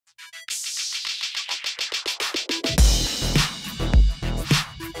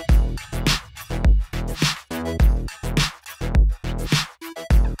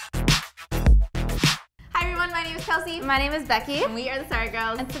my name is Becky. And we are the Sorry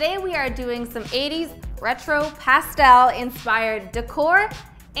Girls. And today we are doing some 80s retro pastel inspired decor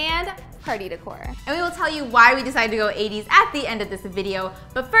and party decor. And we will tell you why we decided to go 80s at the end of this video.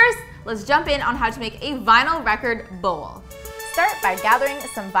 But first, let's jump in on how to make a vinyl record bowl. Start by gathering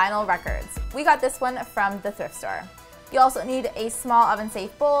some vinyl records. We got this one from the thrift store. You also need a small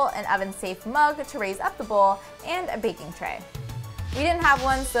oven-safe bowl, an oven-safe mug to raise up the bowl, and a baking tray. We didn't have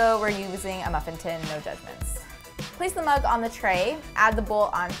one, so we're using a muffin tin, no judgments. Place the mug on the tray, add the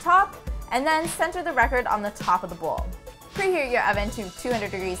bowl on top, and then center the record on the top of the bowl. Preheat your oven to 200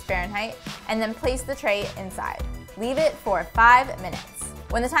 degrees Fahrenheit, and then place the tray inside. Leave it for 5 minutes.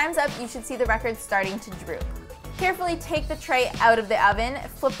 When the time's up, you should see the record starting to droop. Carefully take the tray out of the oven,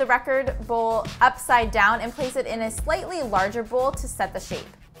 flip the record bowl upside down, and place it in a slightly larger bowl to set the shape.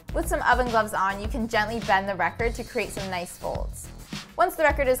 With some oven gloves on, you can gently bend the record to create some nice folds. Once the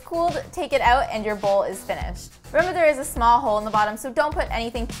record is cooled, take it out and your bowl is finished. Remember, there is a small hole in the bottom, so don't put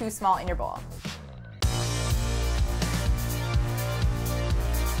anything too small in your bowl.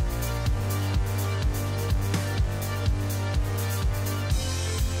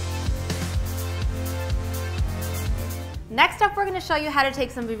 Next up, we're going to show you how to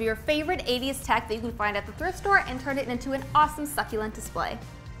take some of your favorite 80s tech that you can find at the thrift store and turn it into an awesome succulent display.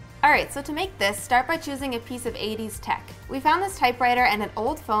 Alright, so to make this, start by choosing a piece of 80s tech. We found this typewriter and an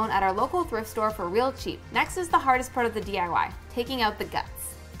old phone at our local thrift store for real cheap. Next is the hardest part of the DIY, taking out the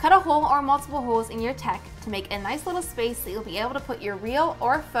guts. Cut a hole or multiple holes in your tech to make a nice little space that you'll be able to put your real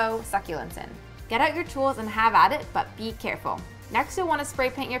or faux succulents in. Get out your tools and have at it, but be careful. Next, you'll want to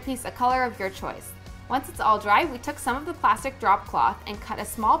spray paint your piece a color of your choice. Once it's all dry, we took some of the plastic drop cloth and cut a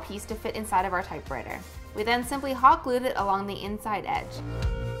small piece to fit inside of our typewriter. We then simply hot glued it along the inside edge.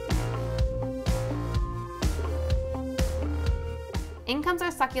 In comes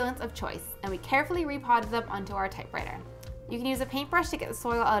our succulents of choice, and we carefully repotted them onto our typewriter. You can use a paintbrush to get the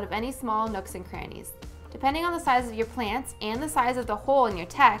soil out of any small nooks and crannies. Depending on the size of your plants and the size of the hole in your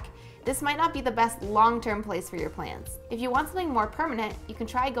tech, this might not be the best long-term place for your plants. If you want something more permanent, you can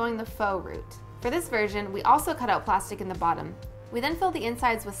try going the faux route. For this version, we also cut out plastic in the bottom. We then filled the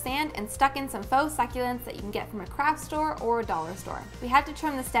insides with sand and stuck in some faux succulents that you can get from a craft store or a dollar store. We had to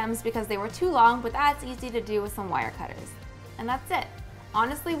trim the stems because they were too long, but that's easy to do with some wire cutters. And that's it.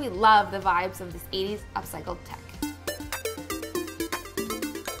 Honestly, we love the vibes of this 80s upcycled tech.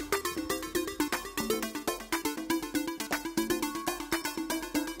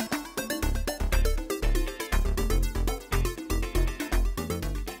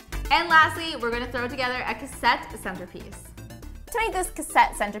 And lastly, we're going to throw together a cassette centerpiece. To make this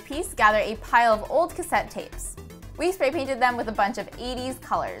cassette centerpiece, gather a pile of old cassette tapes. We spray painted them with a bunch of 80s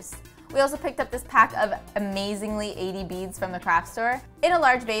colors. We also picked up this pack of amazingly 80 beads from the craft store. In a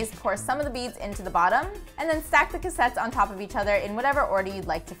large vase, pour some of the beads into the bottom, and then stack the cassettes on top of each other in whatever order you'd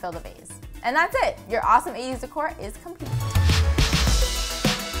like to fill the vase. And that's it! Your awesome 80s decor is complete.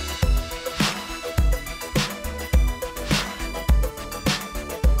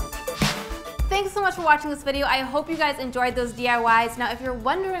 Thanks so much for watching this video. I hope you guys enjoyed those DIYs. Now, if you're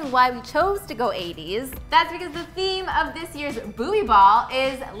wondering why we chose to go 80s, that's because the theme of this year's Boobyball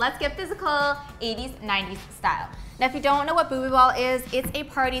is Let's Get Physical 80s, 90s style. now if you don't know what Boobyball is, it's a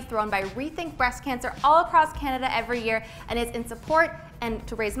party thrown by Rethink Breast Cancer all across Canada every year, and it's in support and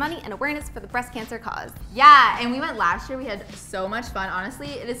to raise money and awareness for the breast cancer cause. Yeah, and we went last year. We had so much fun. Honestly,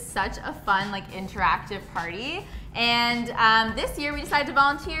 it is such a fun, like, interactive party. And this year we decided to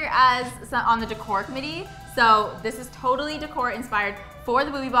volunteer on the decor committee. So this is totally decor inspired for the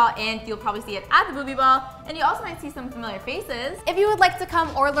Boobyball, and you'll probably see it at the Boobyball, and you also might see some familiar faces. If you would like to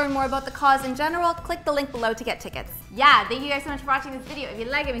come or learn more about the cause in general, click the link below to get tickets. Yeah, thank you guys so much for watching this video. If you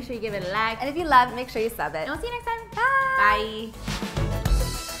like it, make sure you give it a like. And if you love it, make sure you sub it. And we'll see you next time. Bye. Bye.